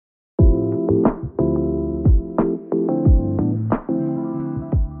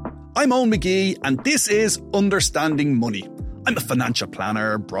I'm Owen McGee, and this is Understanding Money. I'm a financial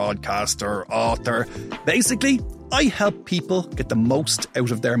planner, broadcaster, author. Basically, I help people get the most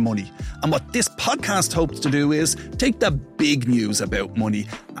out of their money. And what this podcast hopes to do is take the big news about money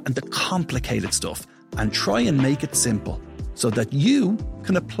and the complicated stuff and try and make it simple so that you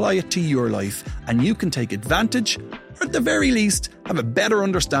can apply it to your life and you can take advantage, or at the very least, have a better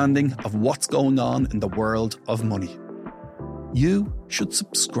understanding of what's going on in the world of money. You should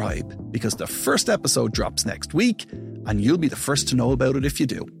subscribe because the first episode drops next week and you'll be the first to know about it if you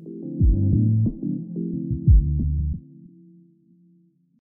do.